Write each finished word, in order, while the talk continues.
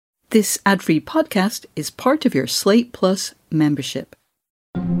This ad-free podcast is part of your Slate Plus membership.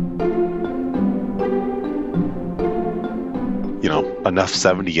 You know, enough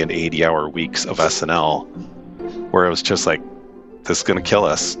 70 and 80-hour weeks of SNL where it was just like, this is going to kill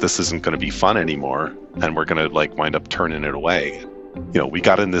us. This isn't going to be fun anymore. And we're going to wind up turning it away. You know, we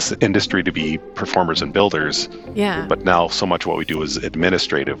got in this industry to be performers and builders. Yeah. But now so much of what we do is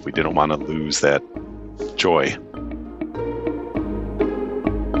administrative. We didn't want to lose that joy.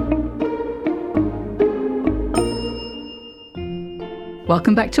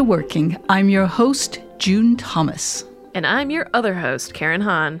 Welcome back to Working. I'm your host, June Thomas. And I'm your other host, Karen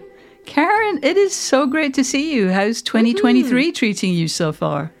Hahn. Karen, it is so great to see you. How's 2023 treating you so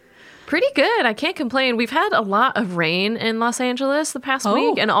far? Pretty good. I can't complain. We've had a lot of rain in Los Angeles the past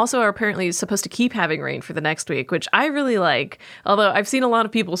week, and also are apparently supposed to keep having rain for the next week, which I really like. Although I've seen a lot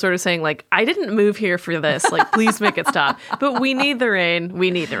of people sort of saying, I didn't move here for this. Please make it stop. But we need the rain.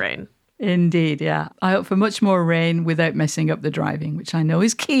 We need the rain. Indeed, yeah. I hope for much more rain without messing up the driving, which I know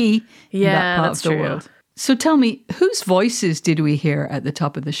is key in that part of the world. So tell me, whose voices did we hear at the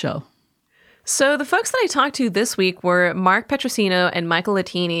top of the show? So the folks that I talked to this week were Mark Petrosino and Michael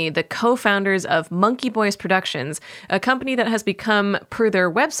Latini, the co-founders of Monkey Boys Productions, a company that has become, per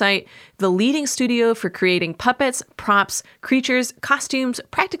their website, the leading studio for creating puppets, props, creatures, costumes,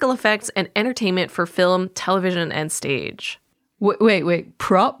 practical effects, and entertainment for film, television, and stage. Wait.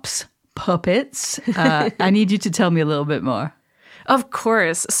 Props? Puppets? I need you to tell me a little bit more. Of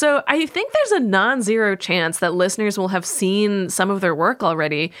course. So I think there's a non-zero chance that listeners will have seen some of their work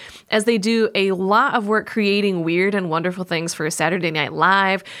already, as they do a lot of work creating weird and wonderful things for Saturday Night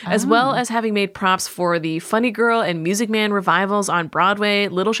Live, as well as having made props for the Funny Girl and Music Man revivals on Broadway,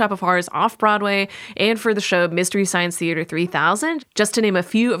 Little Shop of Horrors off-Broadway, and for the show Mystery Science Theater 3000, just to name a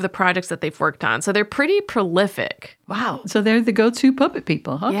few of the projects that they've worked on. So they're pretty prolific. Wow. So they're the go-to puppet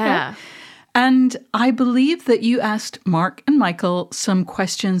people. Okay. Yeah. And I believe that you asked Mark and Michael some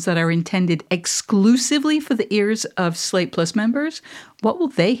questions that are intended exclusively for the ears of Slate Plus members. What will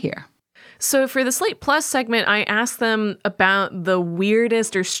they hear? So for the Slate Plus segment, I asked them about the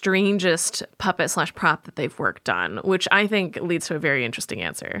weirdest or strangest puppet/prop that they've worked on, which I think leads to a very interesting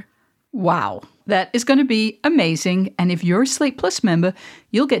answer. Wow, that is going to be amazing. And if you're a Slate Plus member,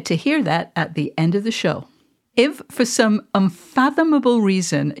 you'll get to hear that at the end of the show. If for some unfathomable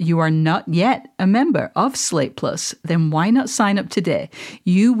reason you are not yet a member of Slate Plus, then why not sign up today?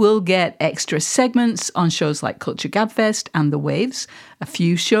 You will get extra segments on shows like Culture Gabfest and The Waves. A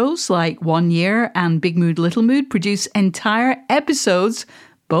few shows like One Year and Big Mood, Little Mood produce entire episodes,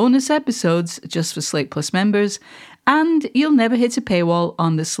 bonus episodes, just for Slate Plus members. And you'll never hit a paywall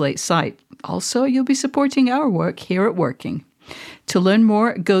on the Slate site. Also, you'll be supporting our work here at Working. To learn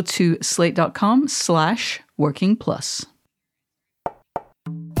more, go to slate.com/workingplus.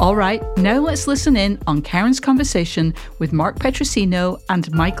 All right, now let's listen in on Karen's conversation with Mark Petrosino and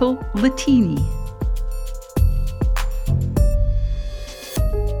Michael Latini.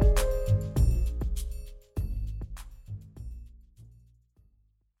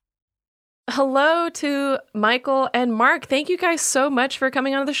 Hello to Michael and Mark. Thank you guys so much for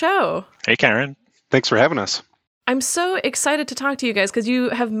coming on the show. Hey, Karen. Thanks for having us. I'm so excited to talk to you guys because you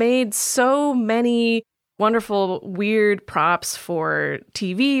have made so many wonderful, weird props for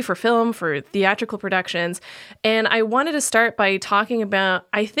TV, for film, for theatrical productions. And I wanted to start by talking about,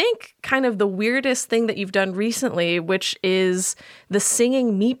 I think, kind of the weirdest thing that you've done recently, which is the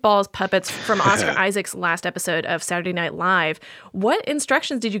singing meatballs puppets from Oscar Isaac's last episode of Saturday Night Live. What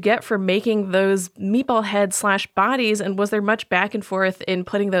instructions did you get for making those meatball heads/bodies, and was there much back and forth in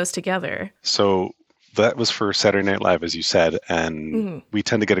putting those together? So that was for Saturday Night Live, as you said, and we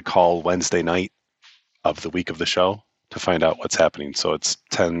tend to get a call Wednesday night of the week of the show to find out what's happening. So it's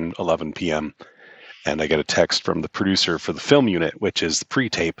 10, 11 p.m., and I get a text from the producer for the film unit, which is the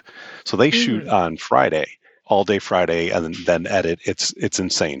pre-tape. So they shoot on Friday, all day Friday, and then edit. It's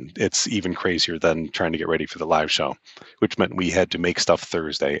insane. It's even crazier than trying to get ready for the live show, which meant we had to make stuff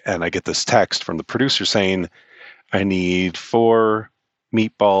Thursday. And I get this text from the producer saying, I need 4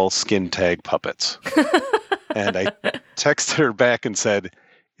 meatball skin tag puppets. And I texted her back and said,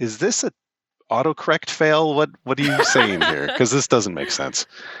 is this a autocorrect fail? What are you saying here? Because this doesn't make sense.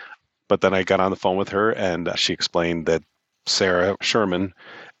 But then I got on the phone with her, and she explained that Sarah Sherman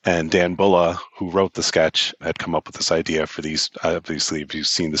and Dan Bulla, who wrote the sketch, had come up with this idea for these, obviously, if you've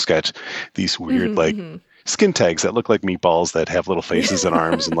seen the sketch, these weird skin tags that look like meatballs that have little faces and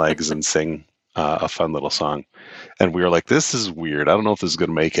arms and legs and sing a fun little song. And we were like, this is weird. I don't know if this is going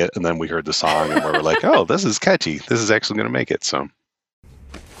to make it. And then we heard the song and we were like, oh, this is catchy. This is actually going to make it. So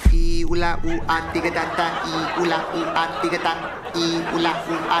He ula u a tigatata I ula u a tigata I ula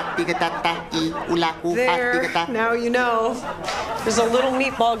u a tigatata I ula u a tigata. Now you know. There's a little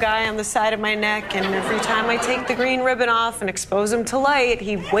meatball guy on the side of my neck, and every time I take the green ribbon off and expose him to light,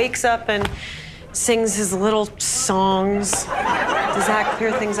 he wakes up and sings his little songs. Does that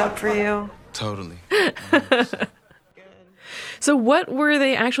clear things up for you? Totally. So what were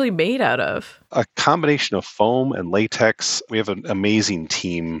they actually made out of? A combination of foam and latex. We have an amazing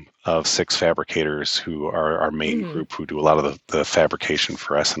team of 6 fabricators who are our main group who do a lot of the fabrication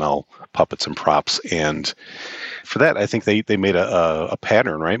for SNL puppets and props. And for that, I think they made a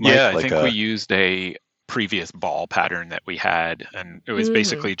pattern, right, Mike? Yeah, I think we used a previous ball pattern that we had, and it was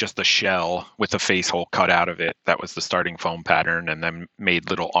basically just a shell with a face hole cut out of it. That was the starting foam pattern, and then made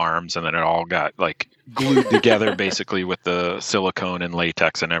little arms, and then it all got like glued together basically with the silicone and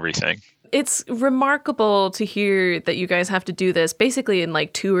latex and everything. It's remarkable to hear that you guys have to do this basically in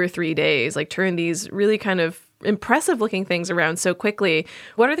like 2 or 3 days, like turn these really kind of impressive looking things around so quickly.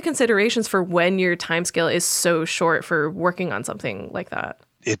 What are the considerations for when your timescale is so short for working on something like that?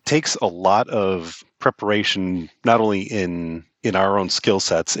 It takes a lot of preparation, not only in our own skill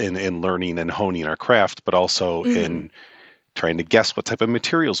sets, in learning and honing our craft, but also in trying to guess what type of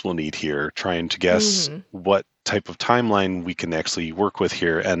materials we'll need here, trying to guess what type of timeline we can actually work with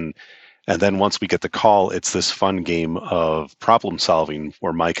here. And then once we get the call, it's this fun game of problem solving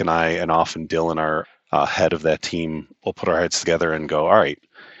where Mike and I, and often Dylan, our head of that team, will put our heads together and go, all right,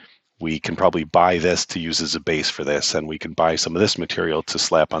 we can probably buy this to use as a base for this, and we can buy some of this material to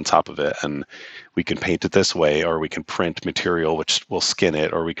slap on top of it, and we can paint it this way, or we can print material which will skin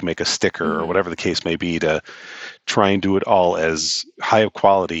it, or we can make a sticker, or whatever the case may be, to try and do it all as high of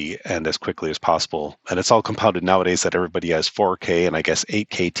quality and as quickly as possible. And it's all compounded nowadays that everybody has 4K and I guess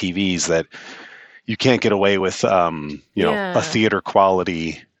 8K TVs that you can't get away with, a theater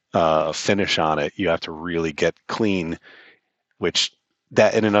quality finish on it. You have to really get clean, which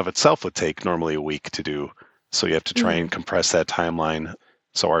that in and of itself would take normally a week to do. So you have to try and compress that timeline.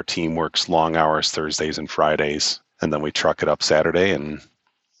 So our team works long hours Thursdays and Fridays, and then we truck it up Saturday and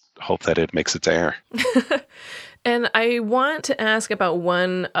hope that it makes it to air. And I want to ask about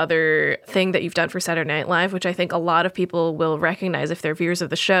one other thing that you've done for Saturday Night Live, which I think a lot of people will recognize if they're viewers of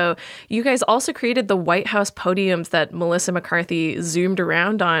the show. You guys also created the White House podiums that Melissa McCarthy zoomed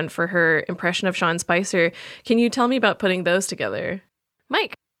around on for her impression of Sean Spicer. Can you tell me about putting those together?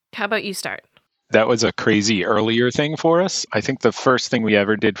 Mike, how about you start? That was a crazy earlier thing for us. I think the first thing we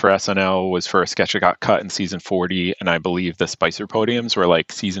ever did for SNL was for a sketch that got cut in season 40, and I believe the Spicer podiums were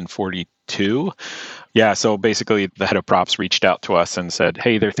like season 42. Yeah, so basically the head of props reached out to us and said,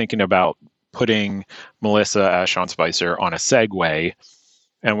 hey, they're thinking about putting Melissa as Sean Spicer on a Segway.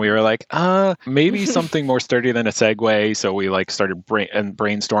 And we were like, maybe something more sturdy than a Segway. So we like started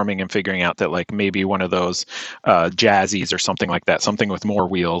brainstorming and figuring out that like maybe one of those Jazzies or something like that, something with more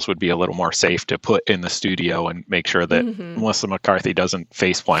wheels would be a little more safe to put in the studio and make sure that Melissa McCarthy doesn't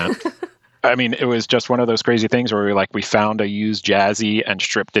faceplant. I mean, it was just one of those crazy things where we found a used Jazzy and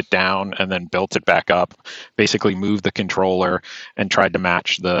stripped it down and then built it back up, basically moved the controller and tried to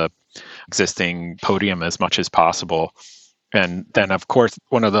match the existing podium as much as possible. And then, of course,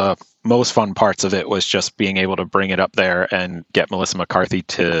 one of the most fun parts of it was just being able to bring it up there and get Melissa McCarthy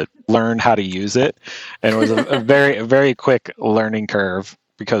to learn how to use it. And it was a very, very quick learning curve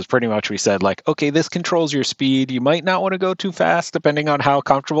because pretty much we said like, okay, this controls your speed. You might not want to go too fast depending on how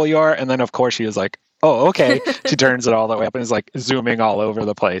comfortable you are. And then, of course, she was like, oh, okay. She turns it all the way up and is like zooming all over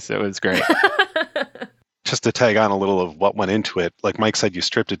the place. It was great. Just to tag on a little of what went into it, like Mike said, you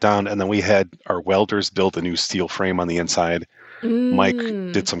stripped it down, and then we had our welders build a new steel frame on the inside. Mike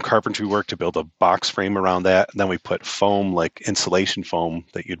did some carpentry work to build a box frame around that, and then we put foam, like insulation foam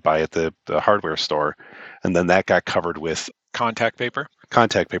that you'd buy at the hardware store, and then that got covered with contact paper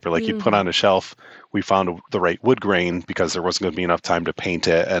like you'd put on a shelf. We found the right wood grain because there wasn't going to be enough time to paint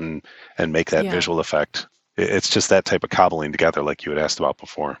it and make that visual effect. It's just that type of cobbling together like you had asked about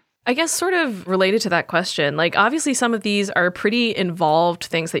before. I guess sort of related to that question, like obviously some of these are pretty involved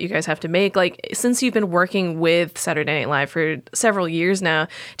things that you guys have to make. Like since you've been working with Saturday Night Live for several years now,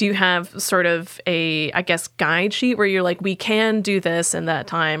 do you have sort of a, I guess, guide sheet where you're like, we can do this in that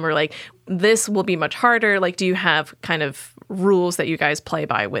time, or like this will be much harder? Like, do you have kind of rules that you guys play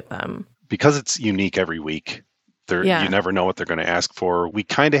by with them? Because it's unique every week, you never know what they're going to ask for. We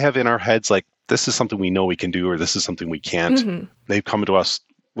kind of have in our heads, like, this is something we know we can do, or this is something we can't. They've come to us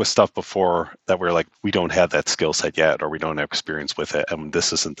with stuff before that we're like, we don't have that skill set yet, or we don't have experience with it, and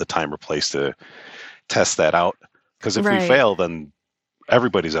this isn't the time or place to test that out. Because if we fail, then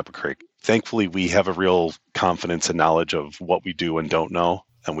everybody's up a creek. Thankfully, we have a real confidence and knowledge of what we do and don't know.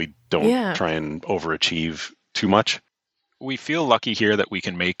 and we don't try and overachieve too much. We feel lucky here that we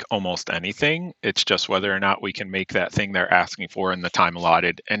can make almost anything. It's just whether or not we can make that thing they're asking for in the time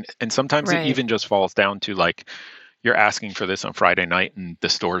allotted. And sometimes it even just falls down to like, you're asking for this on Friday night and the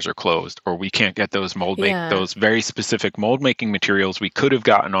stores are closed, or we can't get those those very specific mold making materials we could have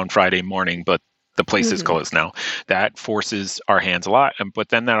gotten on Friday morning, but the place is closed now. That forces our hands a lot. But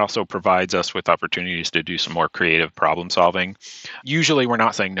then that also provides us with opportunities to do some more creative problem solving. Usually we're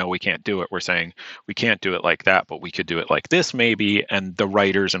not saying, no, we can't do it. We're saying we can't do it like that, but we could do it like this maybe. And the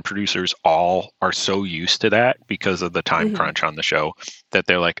writers and producers all are so used to that because of the time crunch on the show that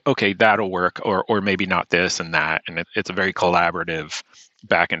they're like, okay, that'll work, or maybe not this and that. And it's a very collaborative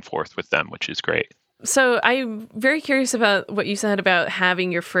back and forth with them, which is great. So I'm very curious about what you said about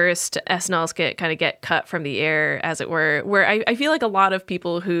having your first SNL skit kind of get cut from the air, as it were, where I feel like a lot of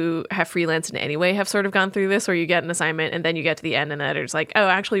people who have freelanced in any way have sort of gone through this, where you get an assignment and then you get to the end and the editor's like, oh,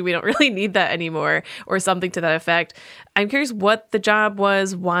 actually, we don't really need that anymore, or something to that effect. I'm curious what the job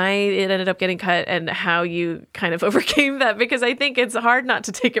was, why it ended up getting cut, and how you kind of overcame that, because I think it's hard not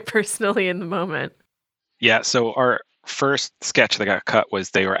to take it personally in the moment. Yeah, so our first sketch that got cut was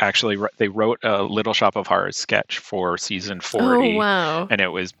they wrote a Little Shop of Horrors sketch for season 40. Oh, wow. And it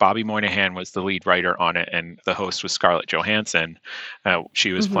was Bobby Moynihan was the lead writer on it, and the host was Scarlett Johansson.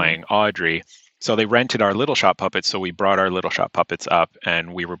 She was playing Audrey. So they rented our Little Shop puppets, so we brought our Little Shop puppets up,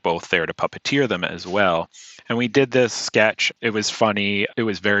 and we were both there to puppeteer them as well. And we did this sketch. It was funny. It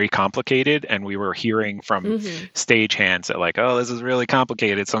was very complicated, and we were hearing from stagehands that like, oh, this is really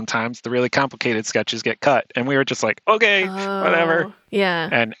complicated. Sometimes the really complicated sketches get cut. And we were just like, okay, whatever. Yeah.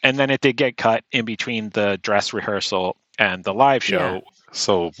 And then it did get cut in between the dress rehearsal and the live show. Yeah.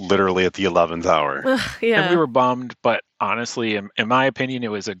 So literally at the 11th hour. Yeah. And we were bummed, but honestly, in my opinion,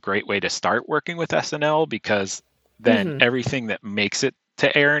 it was a great way to start working with SNL, because then everything that makes it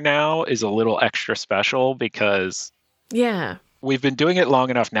to air now is a little extra special, because we've been doing it long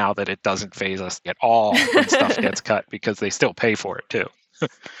enough now that it doesn't faze us at all when stuff gets cut, because they still pay for it too.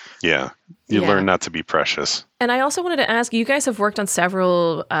 Yeah. You learn not to be precious. And I also wanted to ask, you guys have worked on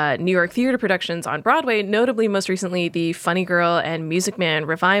several New York theater productions on Broadway, notably most recently the Funny Girl and Music Man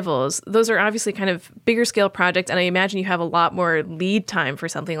revivals. Those are obviously kind of bigger scale projects, and I imagine you have a lot more lead time for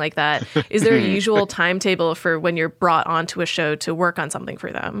something like that. Is there a usual timetable for when you're brought onto a show to work on something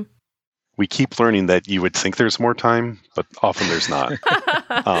for them? We keep learning that you would think there's more time, but often there's not.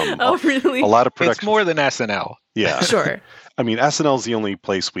 Oh, really? A lot of productions. It's more than SNL. Yeah. Sure. I mean, SNL is the only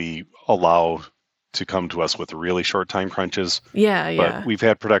place we allow to come to us with really short time crunches. Yeah. But we've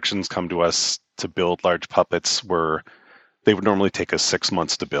had productions come to us to build large puppets where they would normally take us 6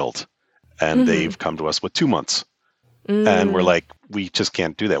 months to build, and they've come to us with 2 months. And we're like, we just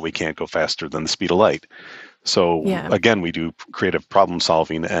can't do that. We can't go faster than the speed of light. So again, we do creative problem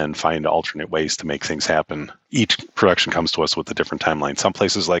solving and find alternate ways to make things happen. Each production comes to us with a different timeline. Some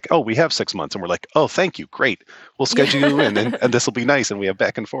places like, oh, we have 6 months. And we're like, oh, thank you. Great. We'll schedule you in and this will be nice. And we have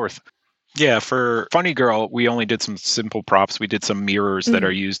back and forth. Yeah, for Funny Girl, we only did some simple props. We did some mirrors that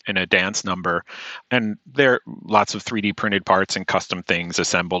are used in a dance number. And there are lots of 3D printed parts and custom things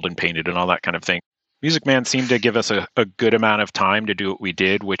assembled and painted and all that kind of thing. Music Man seemed to give us a good amount of time to do what we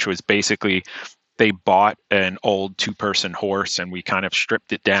did, which was basically they bought an old 2-person horse and we kind of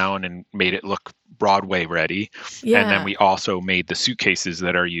stripped it down and made it look Broadway ready. Yeah. And then we also made the suitcases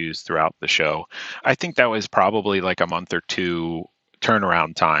that are used throughout the show. I think that was probably like a month or two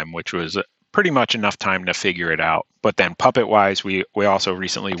turnaround time, which was pretty much enough time to figure it out. But then puppet-wise, we also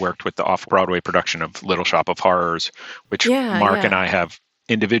recently worked with the off-Broadway production of Little Shop of Horrors, which Mark and I have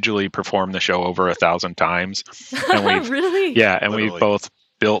individually performed the show over 1,000 times. And we've, really? Yeah, and Literally. we've both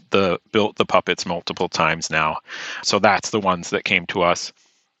built the puppets multiple times now. So that's the ones that came to us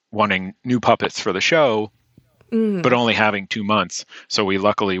wanting new puppets for the show, but only having 2 months. So we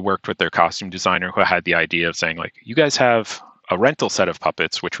luckily worked with their costume designer who had the idea of saying, like, you guys have a rental set of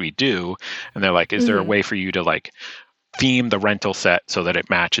puppets, which we do. And they're like, is there a way for you to like theme the rental set so that it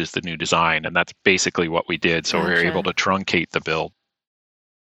matches the new design? And that's basically what we did. So we were able to truncate the build.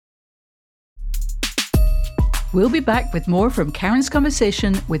 We'll be back with more from Karen's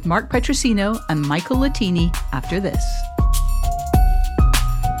conversation with Mark Petrosino and Michael Latini after this.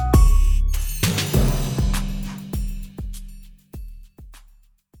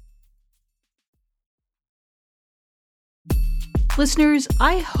 Listeners,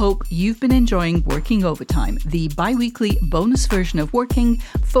 I hope you've been enjoying Working Overtime, the bi-weekly bonus version of Working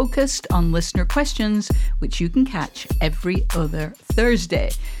focused on listener questions, which you can catch every other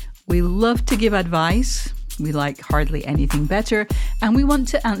Thursday. We love to give advice, We like hardly anything better, and we want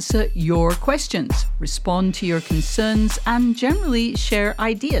to answer your questions, respond to your concerns, and generally share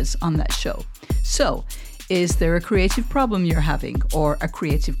ideas on that show. So, is there a creative problem you're having, or a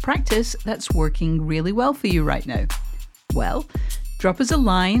creative practice that's working really well for you right now? Well, drop us a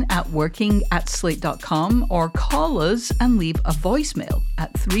line at working@slate.com or call us and leave a voicemail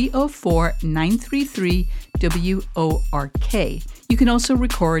at 304-933-WORK. You can also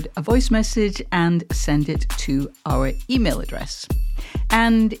record a voice message and send it to our email address.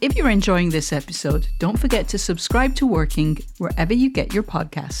 And if you're enjoying this episode, don't forget to subscribe to Working wherever you get your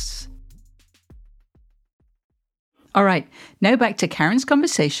podcasts. All right, now back to Karen's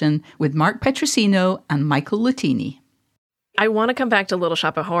conversation with Mark Petrosino and Michael Latini. I want to come back to Little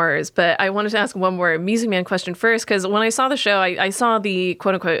Shop of Horrors, but I wanted to ask one more Music Man question first, because when I saw the show, I saw the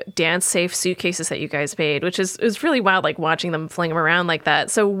quote-unquote dance-safe suitcases that you guys made, which is really wild, like watching them fling them around like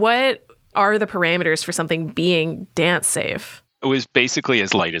that. So what are the parameters for something being dance-safe? It was basically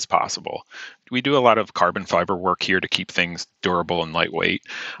as light as possible. We do a lot of carbon fiber work here to keep things durable and lightweight,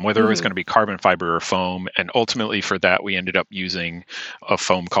 whether it was going to be carbon fiber or foam. And ultimately for that, we ended up using a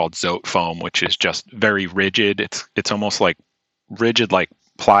foam called Zote foam, which is just very rigid. It's almost like rigid like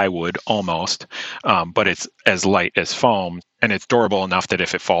plywood almost, but it's as light as foam, and it's durable enough that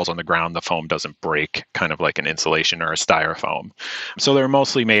if it falls on the ground, the foam doesn't break, kind of like an insulation or a styrofoam. So they're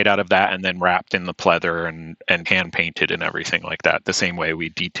mostly made out of that and then wrapped in the pleather and hand painted and everything like that, the same way we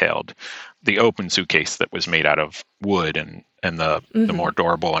detailed the open suitcase that was made out of wood and the more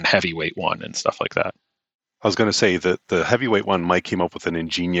durable and heavyweight one and stuff like that. I was going to say that the heavyweight one, Mike came up with an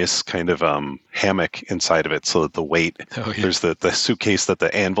ingenious kind of hammock inside of it, so that the weight, there's the suitcase that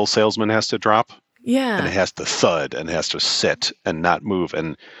the anvil salesman has to drop. Yeah. And it has to thud and it has to sit and not move.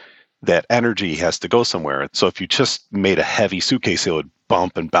 And that energy has to go somewhere. So if you just made a heavy suitcase, it would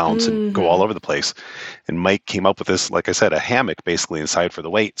bump and bounce and go all over the place. And Mike came up with this, like I said, a hammock basically inside for the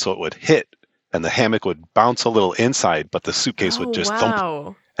weight. So it would hit and the hammock would bounce a little inside, but the suitcase would just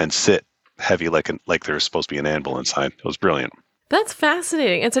thump and sit heavy like there's supposed to be an anvil inside. It was brilliant. That's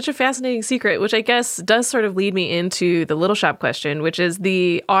fascinating. And such a fascinating secret, which I guess does sort of lead me into the Little Shop question, which is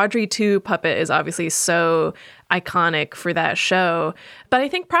the Audrey 2 puppet is obviously so iconic for that show. But I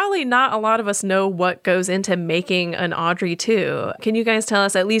think probably not a lot of us know what goes into making an Audrey 2. Can you guys tell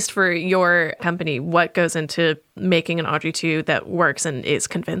us, at least for your company, what goes into making an Audrey 2 that works and is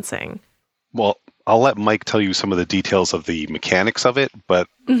convincing? Well, I'll let Mike tell you some of the details of the mechanics of it, but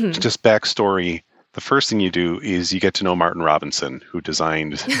just backstory. The first thing you do is you get to know Martin Robinson, who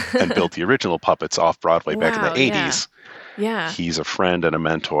designed and built the original puppets off Broadway back in the 80s. Yeah. He's a friend and a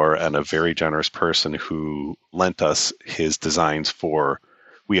mentor and a very generous person who lent us his designs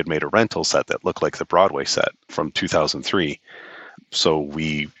we had made a rental set that looked like the Broadway set from 2003. So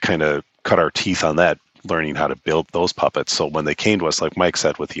we kind of cut our teeth on that, learning how to build those puppets. So when they came to us, like Mike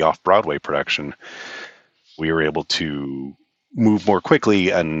said, with the off-Broadway production, we were able to move more quickly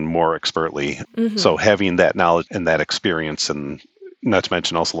and more expertly. So having that knowledge and that experience, and not to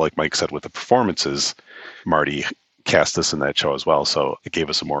mention also, like Mike said, with the performances, Marty cast us in that show as well. So it gave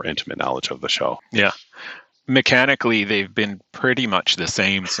us a more intimate knowledge of the show. Yeah. Mechanically, they've been pretty much the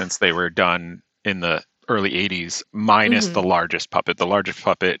same since they were done in the early 80s, minus the largest puppet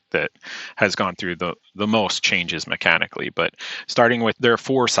that has gone through the most changes mechanically. But starting with their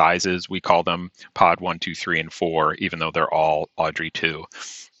 4 sizes, we call them Pod 1, 2, 3, and 4, even though they're all Audrey 2.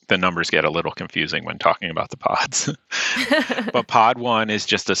 The numbers get a little confusing when talking about the pods. But Pod 1 is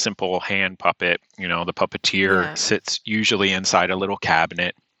just a simple hand puppet. You know, the puppeteer sits usually inside a little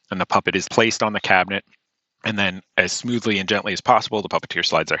cabinet, and the puppet is placed on the cabinet. And then as smoothly and gently as possible, the puppeteer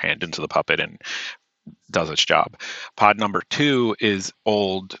slides their hand into the puppet and does its job. Pod number 2 is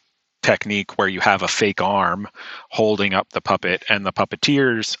old technique where you have a fake arm holding up the puppet, and the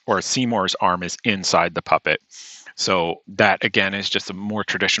puppeteer's or Seymour's arm is inside the puppet. So that, again, is just a more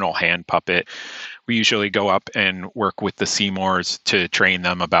traditional hand puppet. We usually go up and work with the Seymours to train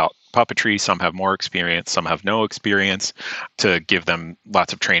them about puppetry. Some have more experience, some have no experience, to give them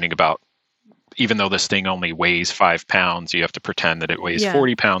lots of training about, even though this thing only weighs 5 pounds, you have to pretend that it weighs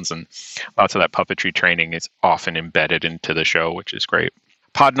 40 pounds. And lots of that puppetry training is often embedded into the show, which is great.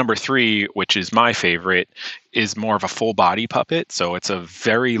 Pod number 3, which is my favorite, is more of a full body puppet. So it's a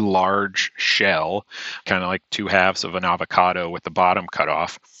very large shell, kind of like 2 halves of an avocado with the bottom cut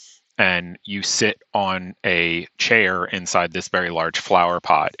off. And you sit on a chair inside this very large flower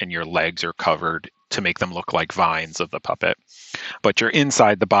pot, and your legs are covered to make them look like vines of the puppet. But you're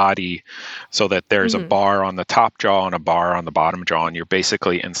inside the body so that there's a bar on the top jaw and a bar on the bottom jaw, and you're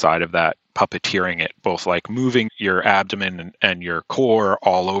basically inside of that puppeteering it, both like moving your abdomen and your core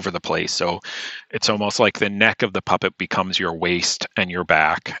all over the place. So it's almost like the neck of the puppet becomes your waist and your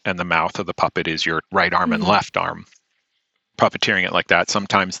back, and the mouth of the puppet is your right arm and left arm. Puppeteering it like that.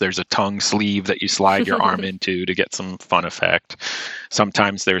 Sometimes there's a tongue sleeve that you slide your arm into to get some fun effect.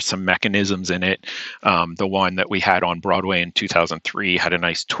 Sometimes there's some mechanisms in it. The one that we had on Broadway in 2003 had a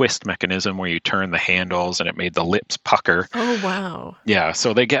nice twist mechanism where you turn the handles and it made the lips pucker. Oh, wow. Yeah,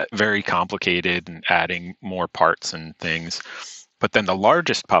 so they get very complicated and adding more parts and things. But then the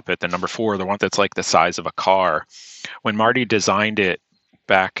largest puppet, the number 4, the one that's like the size of a car, when Marty designed it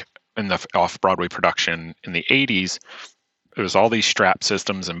back in the off-Broadway production in the 80s, there's all these strap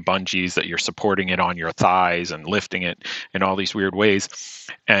systems and bungees that you're supporting it on your thighs and lifting it in all these weird ways.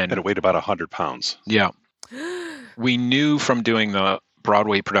 And it weighed about 100 pounds. Yeah. We knew from doing the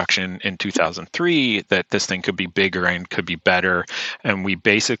Broadway production in 2003 that this thing could be bigger and could be better. And we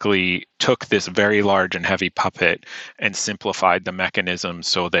basically took this very large and heavy puppet and simplified the mechanism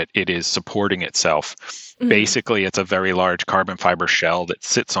so that it is supporting itself. Basically, it's a very large carbon fiber shell that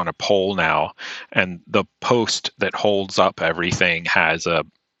sits on a pole now, and the post that holds up everything has a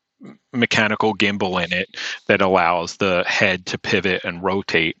mechanical gimbal in it that allows the head to pivot and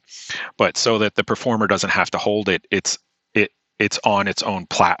rotate. But so that the performer doesn't have to hold it, it's on its own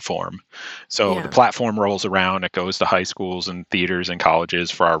platform. So the platform rolls around, it goes to high schools and theaters and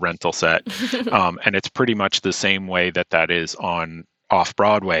colleges for our rental set. And it's pretty much the same way that is on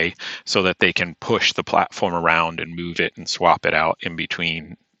off-Broadway, so that they can push the platform around and move it and swap it out in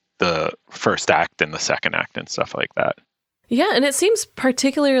between the first act and the second act and stuff like that. Yeah, and it seems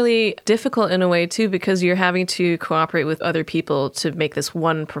particularly difficult in a way, too, because you're having to cooperate with other people to make this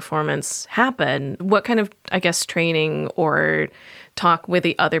one performance happen. What kind of, I guess, training or talk with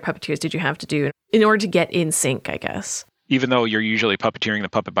the other puppeteers did you have to do in order to get in sync, I guess? Even though you're usually puppeteering the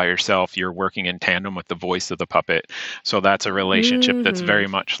puppet by yourself, you're working in tandem with the voice of the puppet. So that's a relationship that's very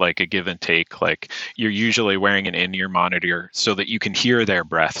much like a give and take. Like you're usually wearing an in-ear monitor so that you can hear their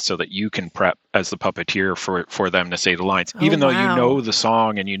breath, so that you can prep as the puppeteer for them to say the lines. Even though you know the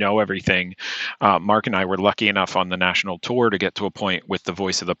song and you know everything, Mark and I were lucky enough on the national tour to get to a point with the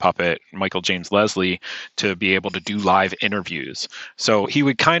voice of the puppet, Michael James Leslie, to be able to do live interviews. So he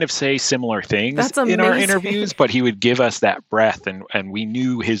would kind of say similar things in our interviews, but he would give us that breath, and we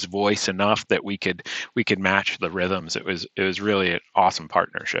knew his voice enough that we could match the rhythms. It was really an awesome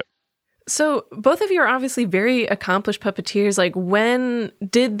partnership. So both of you are obviously very accomplished puppeteers. Like, when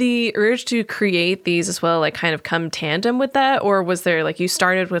did the urge to create these as well, like, kind of come tandem with that? Or was there, like, you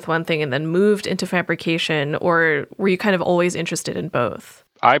started with one thing and then moved into fabrication? Or were you kind of always interested in both?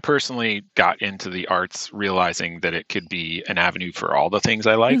 I personally got into the arts realizing that it could be an avenue for all the things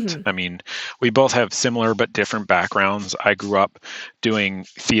I liked. I mean, we both have similar but different backgrounds. I grew up doing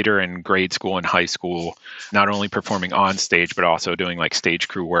theater in grade school and high school, not only performing on stage, but also doing like stage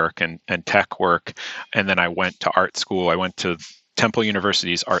crew work and tech work. And then I went to art school. I went to Temple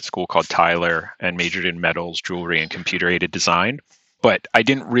University's art school called Tyler and majored in metals, jewelry, and computer-aided design. But I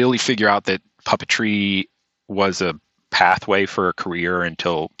didn't really figure out that puppetry was a pathway for a career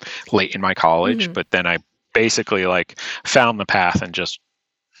until late in my college. But then I basically like found the path and just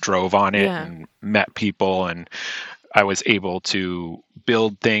drove on it and met people, and I was able to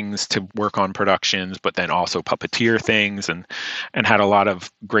build things to work on productions, but then also puppeteer things, and had a lot of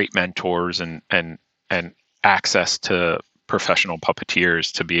great mentors and access to professional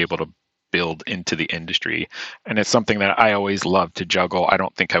puppeteers to be able to build into the industry. And it's something that I always loved to juggle. I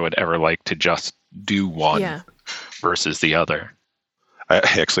don't think I would ever like to just do one versus the other. I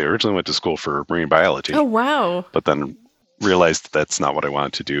actually originally went to school for marine biology. Oh, wow. But then realized that's not what I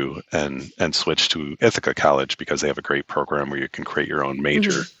wanted to do, and switched to Ithaca College because they have a great program where you can create your own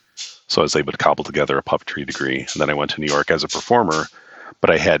major. So I was able to cobble together a puppetry degree. And then I went to New York as a performer, but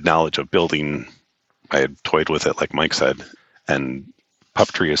I had knowledge of building. I had toyed with it, like Mike said. And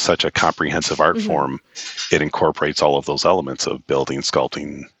puppetry is such a comprehensive art form. It incorporates all of those elements of building,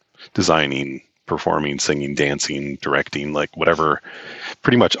 sculpting, designing, performing, singing, dancing, directing, like whatever.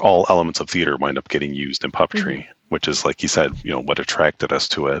 Pretty much all elements of theater wind up getting used in puppetry, which is, like you said, what attracted us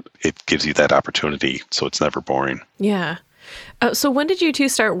to it. It gives you that opportunity, so it's never boring. Yeah. So when did you two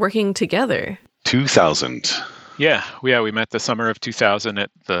start working together? 2000. Yeah, we met the summer of 2000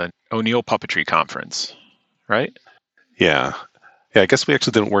 at the O'Neill Puppetry Conference, right? Yeah, I guess we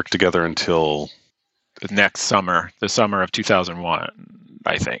actually didn't work together until the next summer, the summer of 2001,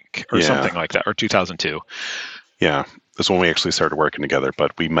 I think, or something like that, or 2002. Yeah, that's when we actually started working together,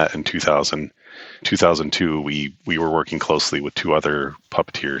 but we met in 2000. 2002, we were working closely with two other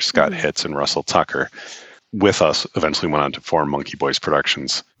puppeteers, Scott Hitz and Russell Tucker. with us eventually went on to form Monkey Boys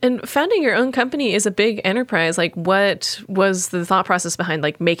Productions. And founding your own company is a big enterprise. Like, what was the thought process behind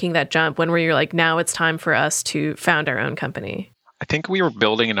like making that jump? When were you like, now it's time for us to found our own company? I think we were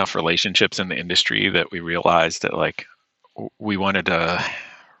building enough relationships in the industry that we realized that like we wanted to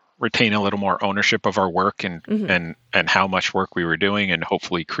retain a little more ownership of our work and how much work we were doing, and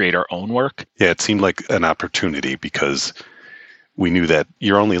hopefully create our own work. Yeah, it seemed like an opportunity because we knew that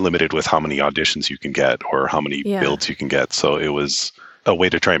you're only limited with how many auditions you can get or how many builds you can get. So it was a way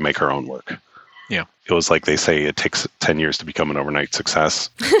to try and make our own work. Yeah. It was like they say it takes 10 years to become an overnight success.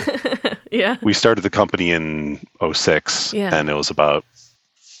 Yeah. We started the company in 2006, and it was about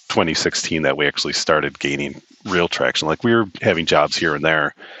 2016 that we actually started gaining real traction. Like, we were having jobs here and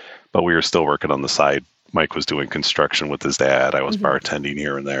there, but we were still working on the side. Mike was doing construction with his dad. I was bartending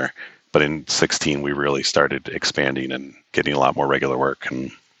here and there. But in 2016, we really started expanding and getting a lot more regular work, and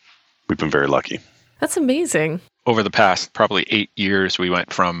we've been very lucky. That's amazing. Over the past probably 8 years, we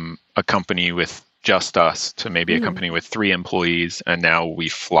went from a company with just us to maybe a company with 3 employees, and now we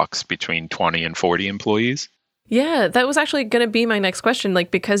flux between 20 and 40 employees. Yeah, that was actually going to be my next question.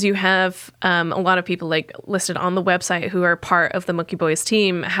 Like, because you have a lot of people like listed on the website who are part of the Monkey Boys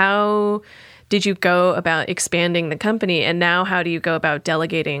team, how did you go about expanding the company? And now how do you go about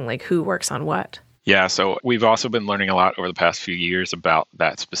delegating, like who works on what? Yeah, so we've also been learning a lot over the past few years about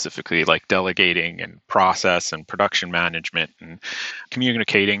that specifically, like delegating and process and production management and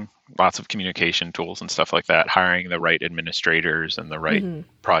communicating, lots of communication tools and stuff like that, hiring the right administrators and the right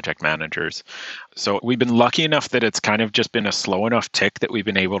project managers. So we've been lucky enough that it's kind of just been a slow enough tick that we've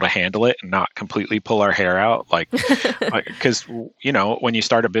been able to handle it and not completely pull our hair out. Like, because, you know, when you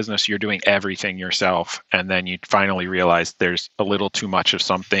start a business, you're doing everything yourself. And then you finally realize there's a little too much of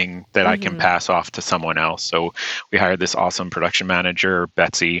something that I can pass off to someone else. So we hired this awesome production manager,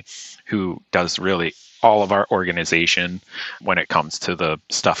 Betsy, who does really all of our organization when it comes to the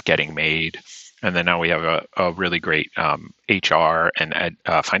stuff getting made. And then now we have a really great HR and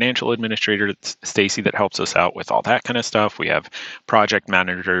financial administrator, Stacy, that helps us out with all that kind of stuff. We have project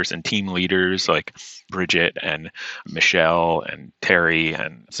managers and team leaders like Bridget and Michelle and Terry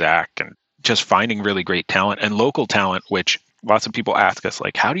and Zach, and just finding really great talent and local talent, which lots of people ask us,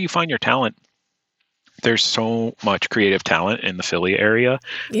 like, how do you find your talent? There's so much creative talent in the Philly area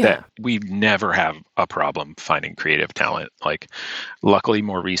that we never have a problem finding creative talent. Like, luckily,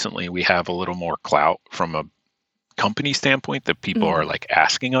 more recently, we have a little more clout from a company standpoint that people are like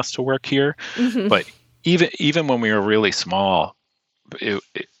asking us to work here. But even when we were really small,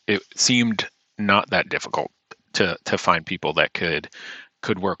 it seemed not that difficult to find people that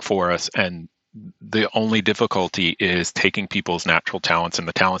could work for us. And the only difficulty is taking people's natural talents and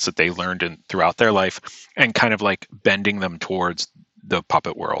the talents that they learned throughout their life and kind of like bending them towards the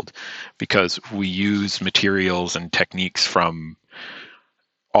puppet world, because we use materials and techniques from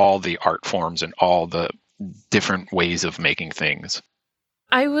all the art forms and all the different ways of making things.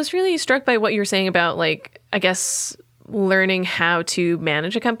 I was really struck by what you were saying about, like, I guess, learning how to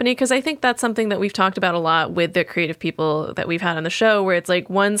manage a company, because I think that's something that we've talked about a lot with the creative people that we've had on the show, where it's like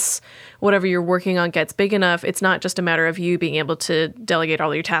once whatever you're working on gets big enough, it's not just a matter of you being able to delegate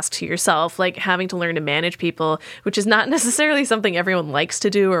all your tasks to yourself, like having to learn to manage people, which is not necessarily something everyone likes to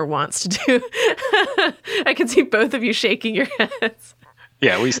do or wants to do. I can see both of you shaking your heads.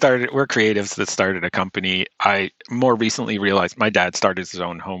 Yeah, we're creatives that started a company. I more recently realized my dad started his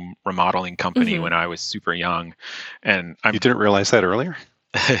own home remodeling company when I was super young. And You didn't realize that earlier?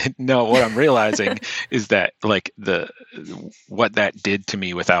 No, what I'm realizing is that like what that did to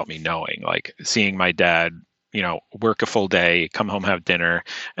me without me knowing, like seeing my dad, you know, work a full day, come home, have dinner,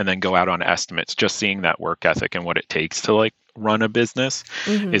 and then go out on estimates, just seeing that work ethic and what it takes to like run a business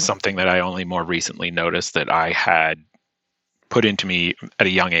is something that I only more recently noticed that I had put into me at a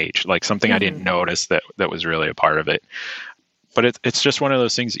young age, like something I didn't notice that was really a part of it. But it's just one of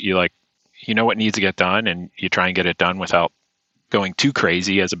those things that you like, you know what needs to get done, and you try and get it done without going too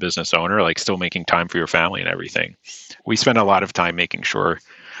crazy as a business owner, like still making time for your family and everything. We spend a lot of time making sure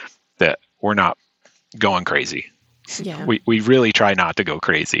that we're not going crazy. Yeah. We really try not to go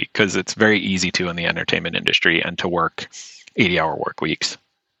crazy, because it's very easy to in the entertainment industry and to work 80-hour work weeks.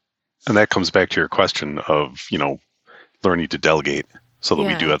 And that comes back to your question of, you know, learning to delegate so that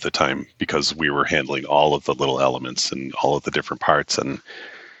we do have the time, because we were handling all of the little elements and all of the different parts. And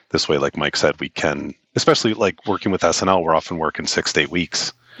this way, like Mike said, we can, especially like working with SNL, we're often working 6 to 8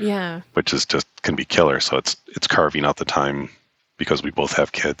 weeks. Yeah. Which is just can be killer. So it's carving out the time, because we both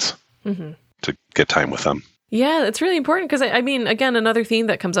have kids, to get time with them. Yeah, it's really important because I mean, again, another theme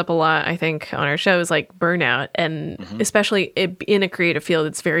that comes up a lot, I think, on our show is like burnout. And especially in a creative field,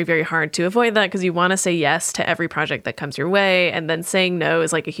 it's very, very hard to avoid that because you want to say yes to every project that comes your way. And then saying no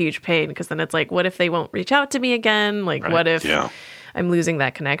is like a huge pain because then it's like, what if they won't reach out to me again? Like, what if I'm losing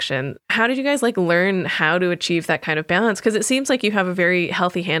that connection? How did you guys like learn how to achieve that kind of balance? Because it seems like you have a very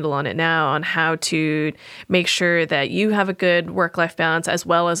healthy handle on it now on how to make sure that you have a good work-life balance as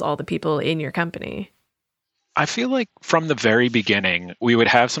well as all the people in your company. I feel like from the very beginning, we would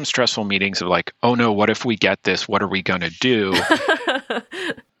have some stressful meetings of like, oh no, what if we get this? What are we going to do?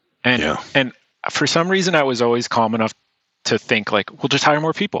 And for some reason, I was always calm enough to think like, we'll just hire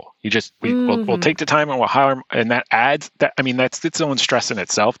more people. We'll take the time and we'll hire them. And that adds that. I mean, that's its own stress in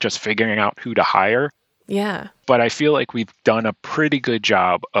itself, just figuring out who to hire. Yeah. But I feel like we've done a pretty good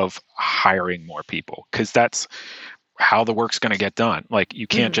job of hiring more people because that's how the work's going to get done. Like you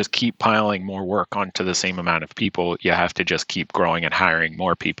can't just keep piling more work onto the same amount of people. You have to just keep growing and hiring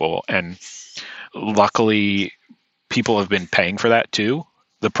more people. And luckily, people have been paying for that too.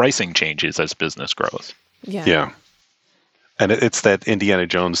 The pricing changes as business grows. Yeah. And it's that Indiana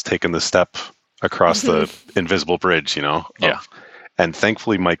Jones taking the step across the invisible bridge, you know? Yeah. And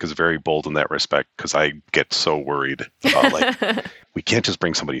thankfully, Mike is very bold in that respect because I get so worried about like, we can't just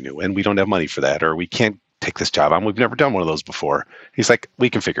bring somebody new and we don't have money for that, or we can't take this job on. We've never done one of those before. He's like,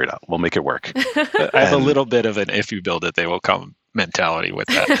 we can figure it out. We'll make it work. I have a little bit of an if you build it, they will come mentality with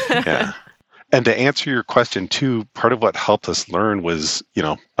that. Yeah. And to answer your question too, part of what helped us learn was, you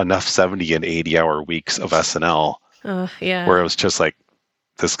know, enough 70 and 80 hour weeks of SNL where it was just like,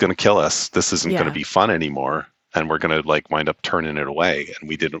 this is going to kill us. This isn't going to be fun anymore. And we're going to like wind up turning it away. And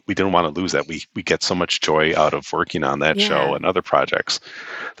we didn't want to lose that. We get so much joy out of working on that show and other projects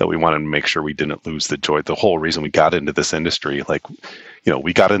that we wanted to make sure we didn't lose the joy. The whole reason we got into this industry, like, you know,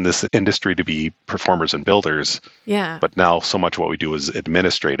 we got in this industry to be performers and builders. Yeah. But now so much of what we do is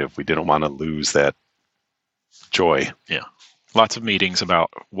administrative. We didn't want to lose that joy. Yeah. Lots of meetings about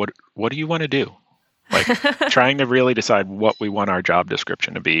what do you want to do? Like trying to really decide what we want our job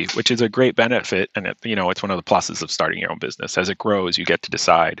description to be, which is a great benefit. And it's one of the pluses of starting your own business. As it grows, you get to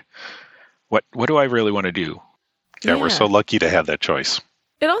decide what do I really want to do? Yeah, we're so lucky to have that choice.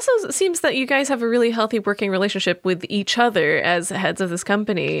 It also seems that you guys have a really healthy working relationship with each other as heads of this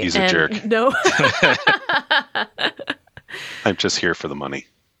company. He's a jerk. No. I'm just here for the money.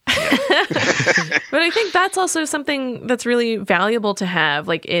 But I think that's also something that's really valuable to have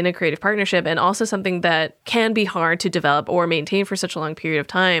like in a creative partnership, and also something that can be hard to develop or maintain for such a long period of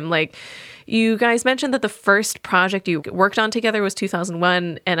time. Like you guys mentioned that the first project you worked on together was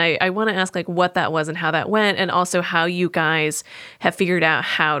 2001. And I want to ask like what that was and how that went, and also how you guys have figured out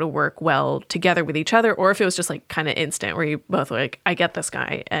how to work well together with each other, or if it was just like kind of instant where you both were like, I get this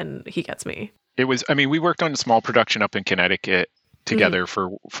guy and he gets me. It was, I mean, we worked on a small production up in Connecticut together for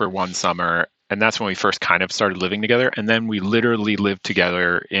one summer. And that's when we first kind of started living together. And then we literally lived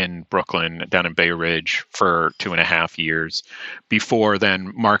together in Brooklyn, down in Bay Ridge for 2.5 years. Before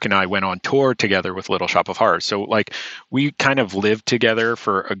then, Mark and I went on tour together with Little Shop of Horrors. So like we kind of lived together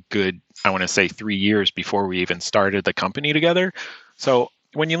for a good, I want to say 3 years before we even started the company together. So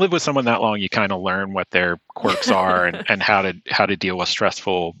when you live with someone that long, you kind of learn what their quirks are and how to deal with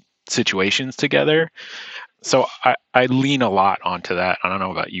stressful situations together. So I lean a lot onto that. I don't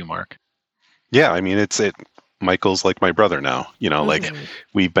know about you, Mark. Yeah, I mean, Michael's like my brother now, you know, like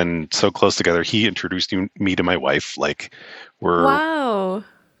we've been so close together. He introduced me to my wife. Like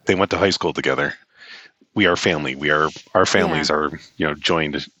they went to high school together. We are family. Our families are, you know,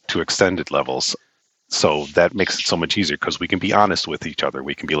 joined to extended levels. So that makes it so much easier because we can be honest with each other.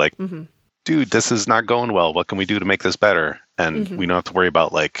 We can be like, dude, this is not going well. What can we do to make this better? And we don't have to worry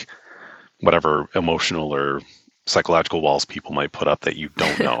about like whatever emotional or psychological walls people might put up that you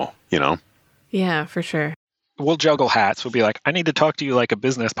don't know, you know? Yeah, for sure. We'll juggle hats. We'll be like, I need to talk to you like a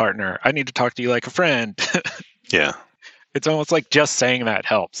business partner. I need to talk to you like a friend. Yeah. It's almost like just saying that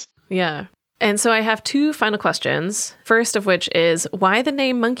helps. Yeah. And so I have 2 final questions. First of which is, why the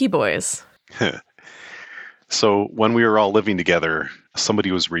name Monkey Boys? So when we were all living together,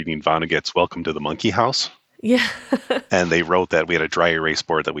 somebody was reading Vonnegut's Welcome to the Monkey House. Yeah. And they wrote that we had a dry erase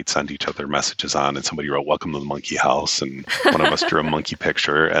board that we'd send each other messages on. And somebody wrote, Welcome to the Monkey House. And one of us drew a monkey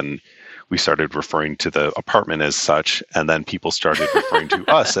picture. And we started referring to the apartment as such, and then people started referring to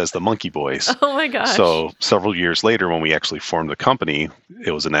us as the Monkey Boys. Oh my gosh. So several years later, when we actually formed the company,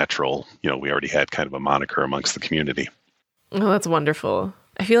 it was a natural, you know, we already had kind of a moniker amongst the community. Oh, that's wonderful.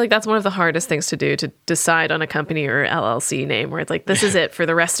 I feel like that's one of the hardest things to do, to decide on a company or LLC name where it's like, this is it for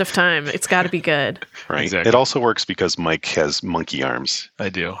the rest of time. It's got to be good. Right. Exactly. It also works because Mike has monkey arms. I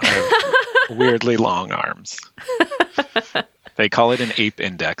do. I have weirdly long arms. They call it an ape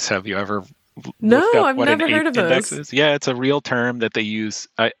index. Have you ever looked up I've what never an heard ape of index those. is? Yeah, it's a real term that they use.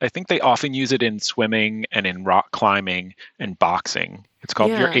 I think they often use it in swimming and in rock climbing and boxing. It's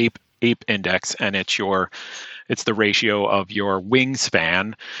called your Yeah. ape index, and it's the ratio of your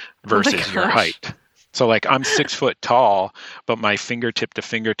wingspan versus your gosh. height. So like I'm 6 foot tall, but my fingertip to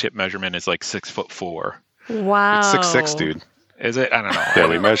fingertip measurement is like 6'4". Wow. It's 6'6", dude. Is it? I don't know. Yeah,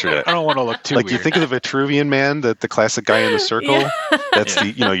 we measured it. I don't want to look too Like weird. you think of the Vitruvian Man, the classic guy in the circle. Yeah. That's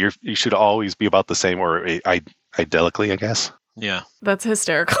you should always be about the same, or ideally, I guess. Yeah. That's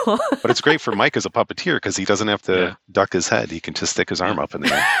hysterical. But it's great for Mike as a puppeteer because he doesn't have to Yeah. duck his head. He can just stick his arm up in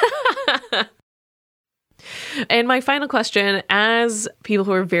the air. And my final question, as people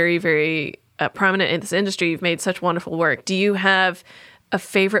who are very, very prominent in this industry, you've made such wonderful work. Do you have a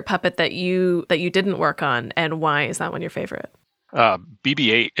favorite puppet that you didn't work on, and why is that one your favorite?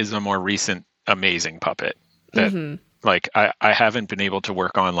 BB-8 is a more recent amazing puppet that like I haven't been able to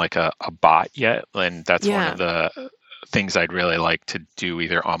work on like a bot yet, and that's one of the things I'd really like to do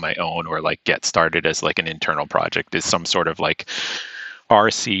either on my own or like get started as like an internal project, is some sort of like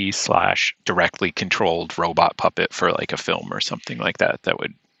RC / directly controlled robot puppet for like a film or something like that. That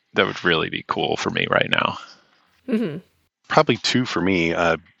would really be cool for me right now. Probably two for me.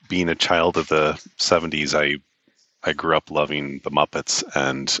 Being a child of the 70s, I grew up loving the Muppets,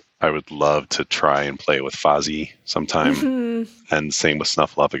 and I would love to try and play with Fozzie sometime. And same with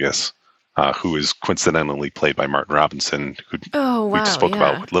Snuffleupagus, who is coincidentally played by Martin Robinson, who we spoke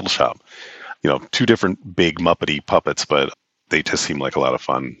about with Little Shop. Two different big Muppety puppets, but they just seem like a lot of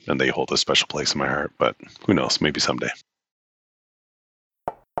fun, and they hold a special place in my heart. But who knows? Maybe someday.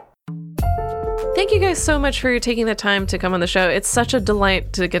 Thank you guys so much for taking the time to come on the show. It's such a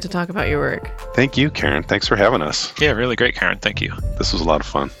delight to get to talk about your work. Thank you, Karen. Thanks for having us. Yeah, really great, Karen. Thank you. This was a lot of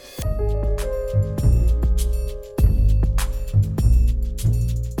fun.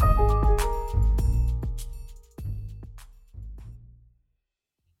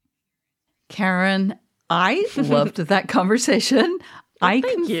 Karen, I loved that conversation. I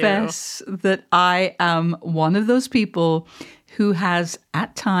thank you. confess that I am one of those people who has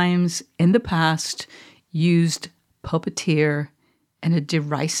at times in the past used puppeteer in a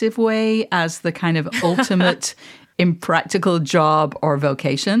derisive way as the kind of ultimate impractical job or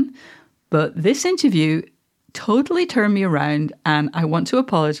vocation. But this interview totally turned me around, and I want to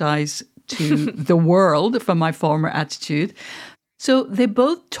apologize to the world for my former attitude. So they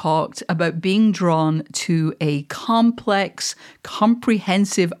both talked about being drawn to a complex,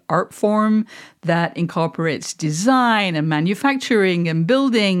 comprehensive art form that incorporates design and manufacturing and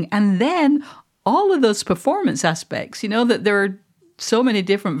building, and then all of those performance aspects, that there are so many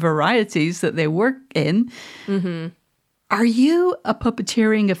different varieties that they work in. Are you a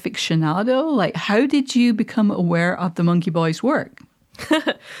puppeteering aficionado? Like, how did you become aware of the Monkey Boys' work?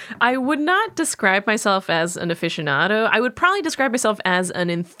 I would not describe myself as an aficionado. I would probably describe myself as an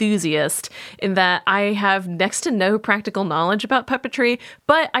enthusiast, in that I have next to no practical knowledge about puppetry,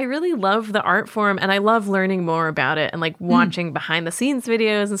 but I really love the art form and I love learning more about it and like watching behind the scenes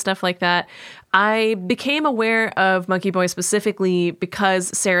videos and stuff like that. I became aware of Monkey Boy specifically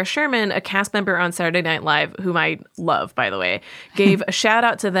because Sarah Sherman, a cast member on Saturday Night Live, whom I love, by the way, gave a shout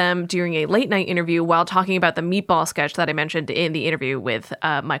out to them during a late night interview while talking about the meatball sketch that I mentioned in the interview with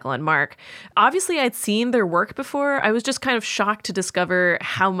Michael and Mark. Obviously, I'd seen their work before. I was just kind of shocked to discover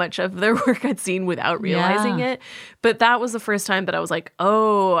how much of their work I'd seen without realizing it. But that was the first time that I was like,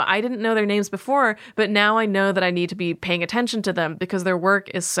 oh, I didn't know their names before, but now I know that I need to be paying attention to them because their work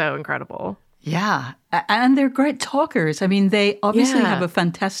is so incredible. Yeah, and they're great talkers. I mean, they obviously Yeah. have a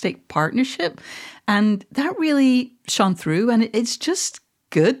fantastic partnership, and that really shone through. And it's just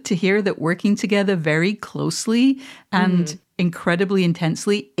good to hear that working together very closely and incredibly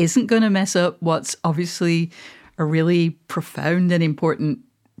intensely isn't going to mess up what's obviously a really profound and important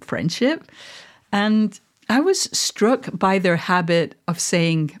friendship. And I was struck by their habit of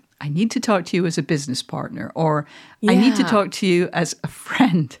saying, I need to talk to you as a business partner, or I need to Yeah. talk to you as a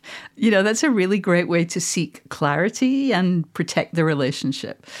friend. That's a really great way to seek clarity and protect the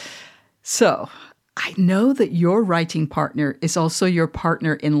relationship. So I know that your writing partner is also your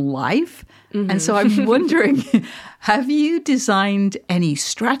partner in life. And so I'm wondering, have you designed any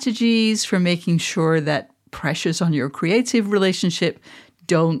strategies for making sure that pressures on your creative relationship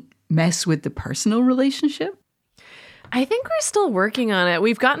don't mess with the personal relationship? I think we're still working on it.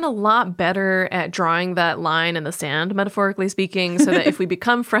 We've gotten a lot better at drawing that line in the sand, metaphorically speaking, so that if we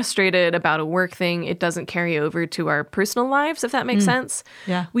become frustrated about a work thing, it doesn't carry over to our personal lives, if that makes sense.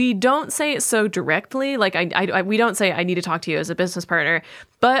 Yeah. We don't say it so directly. Like, we don't say, I need to talk to you as a business partner.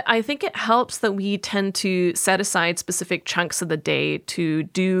 But I think it helps that we tend to set aside specific chunks of the day to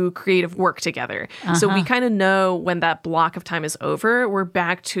do creative work together. So we kind of know when that block of time is over, we're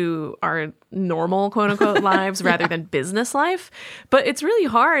back to our normal, quote unquote, lives rather than business life. But it's really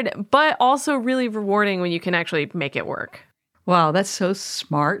hard, but also really rewarding when you can actually make it work. Wow, that's so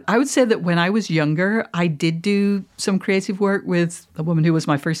smart. I would say that when I was younger, I did do some creative work with a woman who was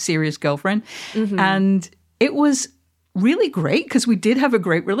my first serious girlfriend. And it was really great because we did have a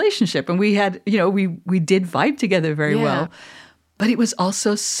great relationship and we had, we did vibe together very well. But it was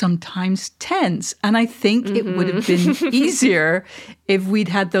also sometimes tense. And I think it would have been easier if we'd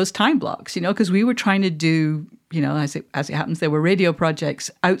had those time blocks, because we were trying to do, as it happens, there were radio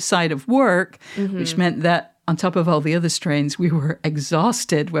projects outside of work, which meant that on top of all the other strains, we were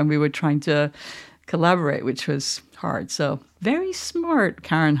exhausted when we were trying to collaborate, which was hard. So very smart,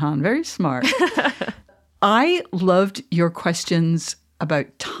 Karen Han, very smart. I loved your questions about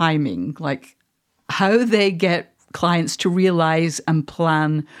timing, like how they get clients to realize and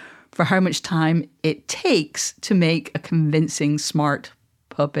plan for how much time it takes to make a convincing smart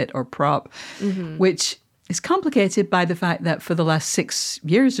puppet or prop, which is complicated by the fact that for the last 6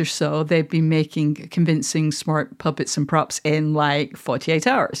 years or so, they've been making convincing smart puppets and props in like 48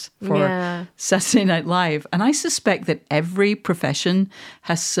 hours for Saturday Night Live. And I suspect that every profession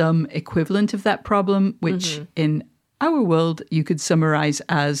has some equivalent of that problem, which in our world you could summarize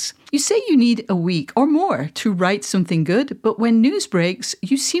as, you say you need a week or more to write something good, but when news breaks,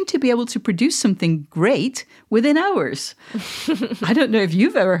 you seem to be able to produce something great within hours. I don't know if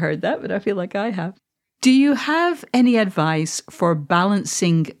you've ever heard that, but I feel like I have. Do you have any advice for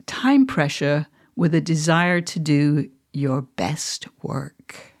balancing time pressure with a desire to do your best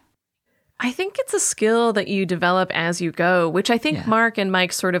work? I think it's a skill that you develop as you go, which I think Mark and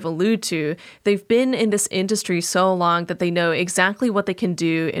Mike sort of allude to. They've been in this industry so long that they know exactly what they can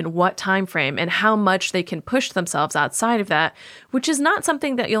do in what time frame and how much they can push themselves outside of that, which is not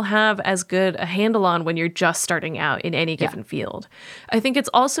something that you'll have as good a handle on when you're just starting out in any given field. I think it's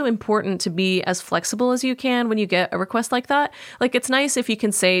also important to be as flexible as you can when you get a request like that. Like, it's nice if you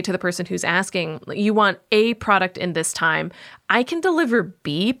can say to the person who's asking, you want A product in this time, I can deliver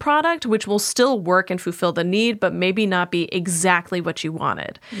B product, which will still work and fulfill the need, but maybe not be exactly what you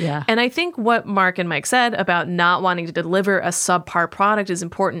wanted. Yeah. And I think what Mark and Mike said about not wanting to deliver a subpar product is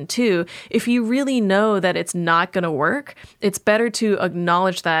important too. If you really know that it's not going to work, it's better to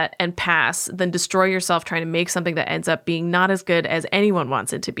acknowledge that and pass than destroy yourself trying to make something that ends up being not as good as anyone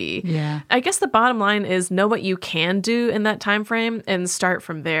wants it to be. Yeah. I guess the bottom line is know what you can do in that time frame and start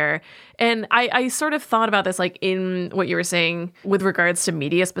from there. And I sort of thought about this, like in what you were saying with regards to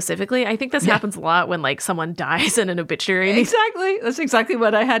media specifically. I think this happens a lot when like someone dies in an obituary. Exactly. That's exactly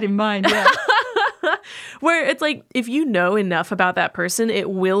what I had in mind. Yeah. Where it's like, if you know enough about that person, it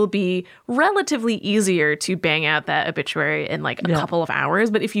will be relatively easier to bang out that obituary in like a couple of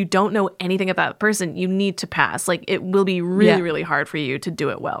hours. But if you don't know anything about that person, you need to pass. Like, it will be really, really hard for you to do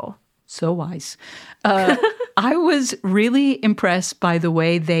it well. So wise. I was really impressed by the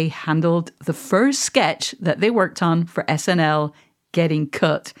way they handled the first sketch that they worked on for SNL getting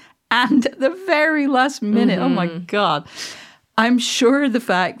cut. And at the very last minute, oh my God. I'm sure the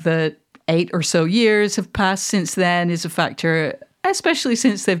fact that 8 or so years have passed since then is a factor, especially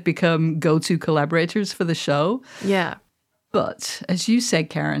since they've become go-to collaborators for the show. Yeah. But as you said,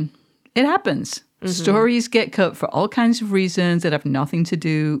 Karen, it happens. Stories get cut for all kinds of reasons that have nothing to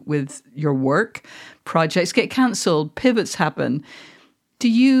do with your work. Projects get cancelled. Pivots happen. Do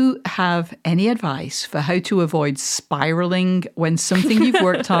you have any advice for how to avoid spiraling when something you've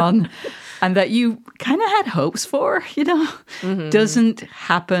worked on and that you kind of had hopes for, doesn't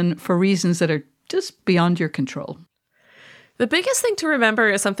happen for reasons that are just beyond your control? The biggest thing to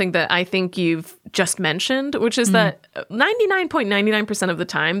remember is something that I think you've just mentioned, which is that 99.99% of the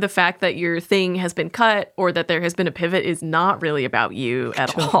time, the fact that your thing has been cut or that there has been a pivot is not really about you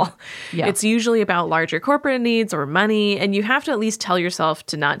at all. Yeah. It's usually about larger corporate needs or money, and you have to at least tell yourself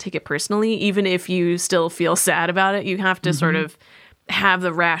to not take it personally, even if you still feel sad about it. You have to sort of have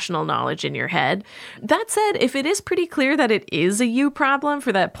the rational knowledge in your head. That said, if it is pretty clear that it is a you problem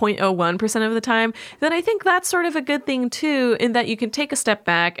for that 0.01% of the time, then I think that's sort of a good thing too, in that you can take a step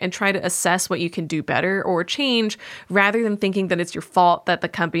back and try to assess what you can do better or change rather than thinking that it's your fault that the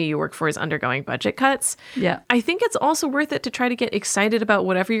company you work for is undergoing budget cuts. Yeah. I think it's also worth it to try to get excited about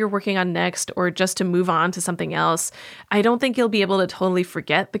whatever you're working on next or just to move on to something else. I don't think you'll be able to totally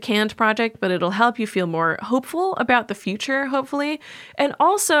forget the canned project, but it'll help you feel more hopeful about the future, hopefully. And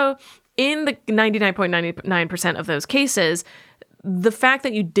also, in the 99.99% of those cases, the fact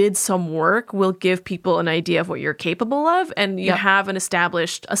that you did some work will give people an idea of what you're capable of, and you have a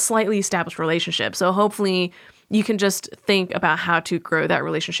slightly established relationship. So hopefully you can just think about how to grow that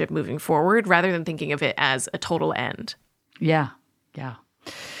relationship moving forward rather than thinking of it as a total end. Yeah.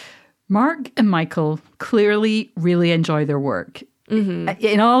 Mark and Michael clearly really enjoy their work.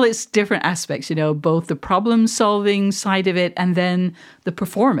 In all its different aspects, both the problem-solving side of it and then the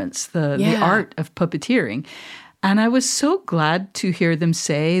performance, the art of puppeteering. And I was so glad to hear them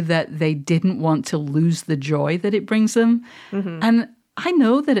say that they didn't want to lose the joy that it brings them. And I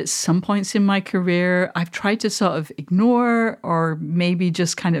know that at some points in my career, I've tried to sort of ignore or maybe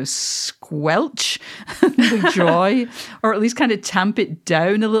just kind of squelch the joy, or at least kind of tamp it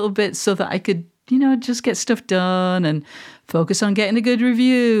down a little bit so that I could just get stuff done and focus on getting a good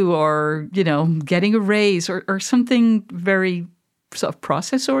review or, getting a raise or something very sort of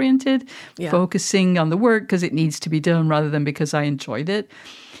process-oriented, focusing on the work because it needs to be done rather than because I enjoyed it.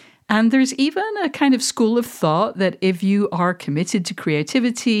 And there's even a kind of school of thought that if you are committed to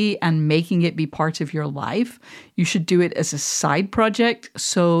creativity and making it be part of your life, you should do it as a side project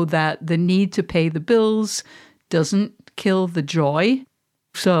so that the need to pay the bills doesn't kill the joy.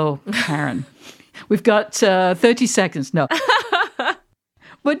 So, Karen, we've got 30 seconds. No.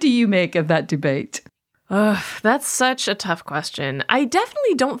 What do you make of that debate? That's such a tough question. I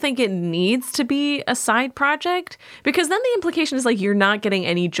definitely don't think it needs to be a side project, because then the implication is like you're not getting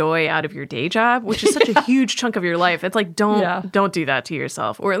any joy out of your day job, which is such a huge chunk of your life. It's like, don't do that to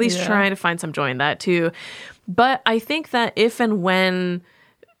yourself, or at least try to find some joy in that too. But I think that if and when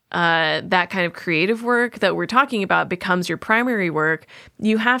that kind of creative work that we're talking about becomes your primary work,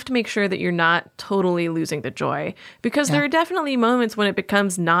 you have to make sure that you're not totally losing the joy, because there are definitely moments when it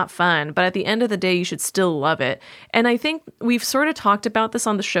becomes not fun, but at the end of the day, you should still love it. And I think we've sort of talked about this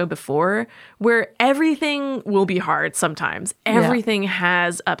on the show before, where everything will be hard sometimes. Everything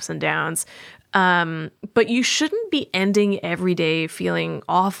has ups and downs. But you shouldn't be ending every day feeling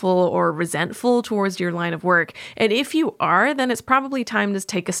awful or resentful towards your line of work. And if you are, then it's probably time to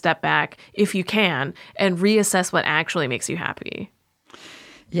take a step back, if you can, and reassess what actually makes you happy.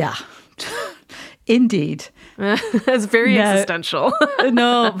 Yeah, indeed. That's very existential.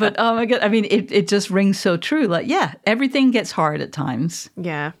 No, but oh my God. I mean, it just rings so true. Like, everything gets hard at times.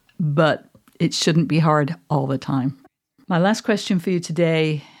 Yeah. But it shouldn't be hard all the time. My last question for you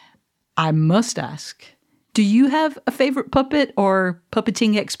today, I must ask, do you have a favorite puppet or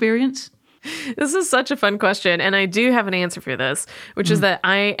puppeting experience? This is such a fun question, and I do have an answer for this, which is that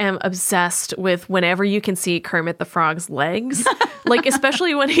I am obsessed with whenever you can see Kermit the Frog's legs, like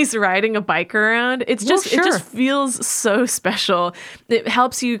especially when he's riding a bike around. It just feels so special. It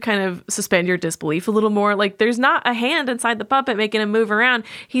helps you kind of suspend your disbelief a little more. Like there's not a hand inside the puppet making him move around.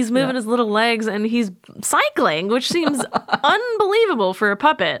 He's moving his little legs and he's cycling, which seems unbelievable for a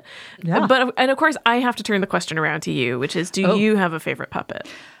puppet. Yeah. And of course, I have to turn the question around to you, which is, do you have a favorite puppet?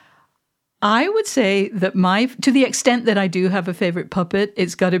 I would say that to the extent that I do have a favorite puppet,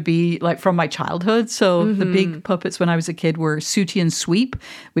 it's got to be like from my childhood. So the big puppets when I was a kid were Sooty and Sweep,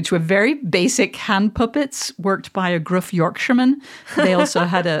 which were very basic hand puppets worked by a gruff Yorkshireman. They also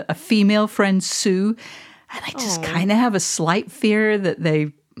had a female friend, Sue. And I just kind of have a slight fear that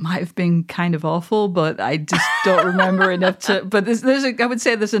they might have been kind of awful, but I just don't remember enough to. But I would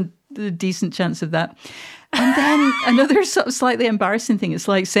say there's a decent chance of that. And then another sort of slightly embarrassing thing, it's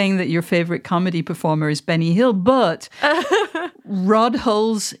like saying that your favorite comedy performer is Benny Hill, but Rod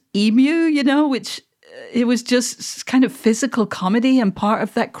Hull's Emu, which it was just kind of physical comedy, and part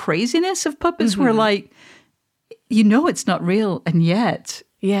of that craziness of puppets were like, it's not real, and yet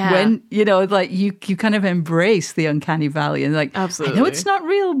when, like you kind of embrace the uncanny valley and like, absolutely. I know it's not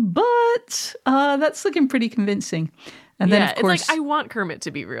real, but that's looking pretty convincing. And then, of course, it's like, I want Kermit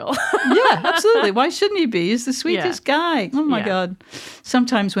to be real. Yeah, absolutely. Why shouldn't he be? He's the sweetest guy. Oh, my God.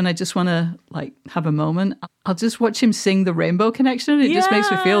 Sometimes when I just want to, like, have a moment, I'll just watch him sing The Rainbow Connection. It just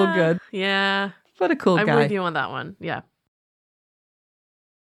makes me feel good. Yeah. What a cool guy. I'm with you on that one. Yeah.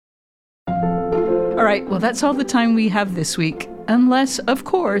 All right. Well, that's all the time we have this week. Unless, of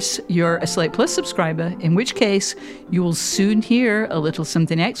course, you're a Slate Plus subscriber, in which case you will soon hear a little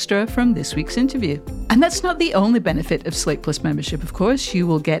something extra from this week's interview. And that's not the only benefit of Slate Plus membership, of course. You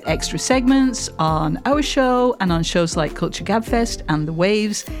will get extra segments on our show and on shows like Culture Gabfest and The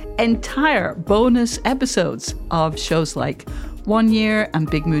Waves, entire bonus episodes of shows like 1 Year and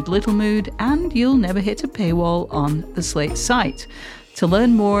Big Mood, Little Mood, and you'll never hit a paywall on the Slate site. To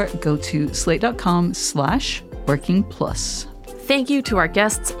learn more, go to slate.com/workingplus. Thank you to our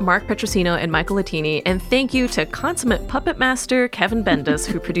guests, Mark Petrosino and Michael Latini, and thank you to consummate puppet master Kevin Bendis,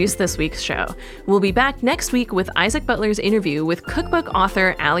 who produced this week's show. We'll be back next week with Isaac Butler's interview with cookbook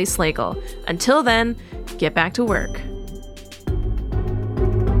author Ali Slagle. Until then, get back to work.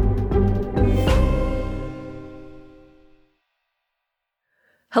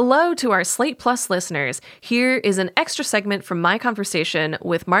 Hello to our Slate Plus listeners. Here is an extra segment from my conversation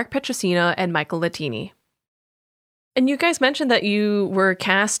with Mark Petrosino and Michael Latini. And you guys mentioned that you were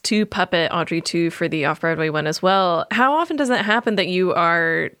cast to puppet Audrey 2 for the Off-Broadway one as well. How often does that happen that you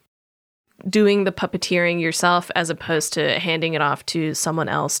are doing the puppeteering yourself as opposed to handing it off to someone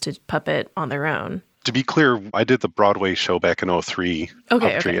else to puppet on their own? To be clear, I did the Broadway show back in 2003.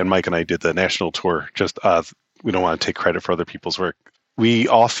 Okay. And Mike and I did the national tour. Just we don't want to take credit for other people's work. We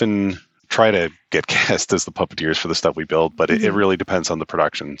often try to get cast as the puppeteers for the stuff we build, but it really depends on the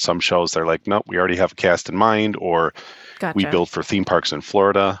production. Some shows, they're like, nope, we already have a cast in mind, or we build for theme parks in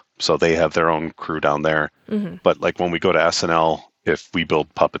Florida, so they have their own crew down there. But like when we go to SNL, if we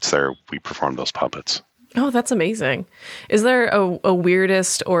build puppets there, we perform those puppets. Oh, that's amazing. Is there a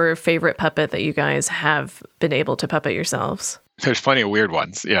weirdest or favorite puppet that you guys have been able to puppet yourselves? There's plenty of weird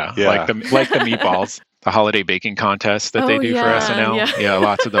ones, yeah. Like the meatballs. The holiday baking contest that they do for SNL. Yeah,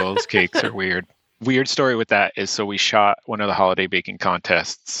 lots of those cakes are weird. Weird story with that is, so we shot one of the holiday baking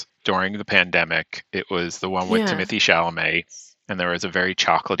contests during the pandemic. It was the one with Timothée Chalamet, and there was a very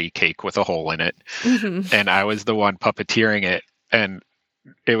chocolatey cake with a hole in it. And I was the one puppeteering it, and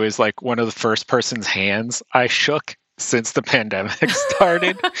it was like one of the first person's hands I shook since the pandemic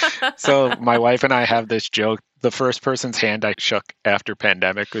started. So my wife and I have this joke. The first person's hand I shook after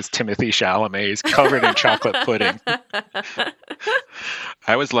pandemic was Timothée Chalamet's, covered in chocolate pudding.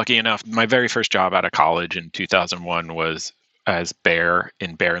 I was lucky enough. My very first job out of college in 2001 was as Bear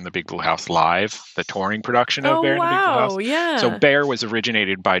in Bear in the Big Blue House Live, the touring production of Bear in the Big Blue House. Yeah. So Bear was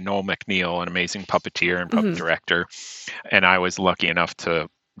originated by Noel McNeil, an amazing puppeteer and puppet director. And I was lucky enough to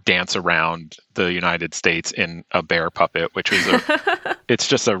dance around the United States in a bear puppet, which was it's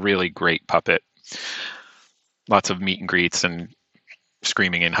just a really great puppet. Lots of meet and greets and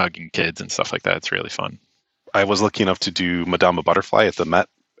screaming and hugging kids and stuff like that. It's really fun. I was lucky enough to do Madama Butterfly at the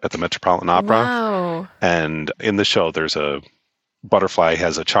Metropolitan Opera. Wow. And in the show, there's a butterfly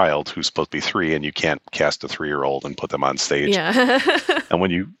has a child who's supposed to be 3, and you can't cast a 3-year-old and put them on stage. Yeah. And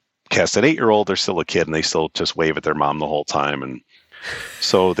when you cast an 8-year-old, they're still a kid, and they still just wave at their mom the whole time. And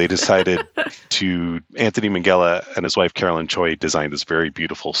so they decided Anthony Minghella and his wife Carolyn Choi designed this very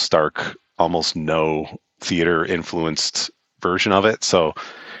beautiful, stark, almost no theater influenced version of it. So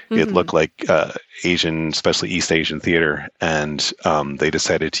it looked like Asian, especially East Asian theater. And they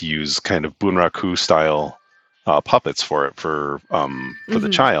decided to use kind of Bunraku style puppets for it, for the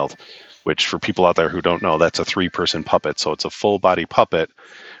child, which for people out there who don't know, that's a 3-person puppet. So it's a full body puppet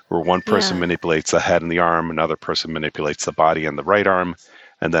where one person manipulates the head and the arm, another person manipulates the body and the right arm,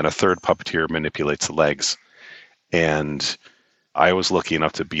 and then a third puppeteer manipulates the legs. And I was lucky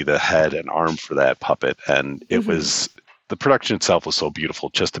enough to be the head and arm for that puppet. And it was, the production itself was so beautiful.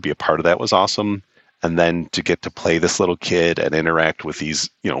 Just to be a part of that was awesome. And then to get to play this little kid and interact with these,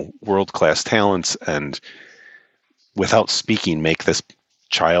 world-class talents, and without speaking, make this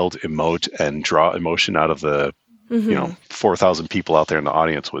child emote and draw emotion out of the 4,000 people out there in the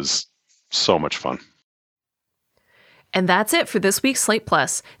audience was so much fun. And that's it for this week's Slate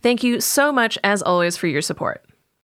Plus. Thank you so much, as always, for your support.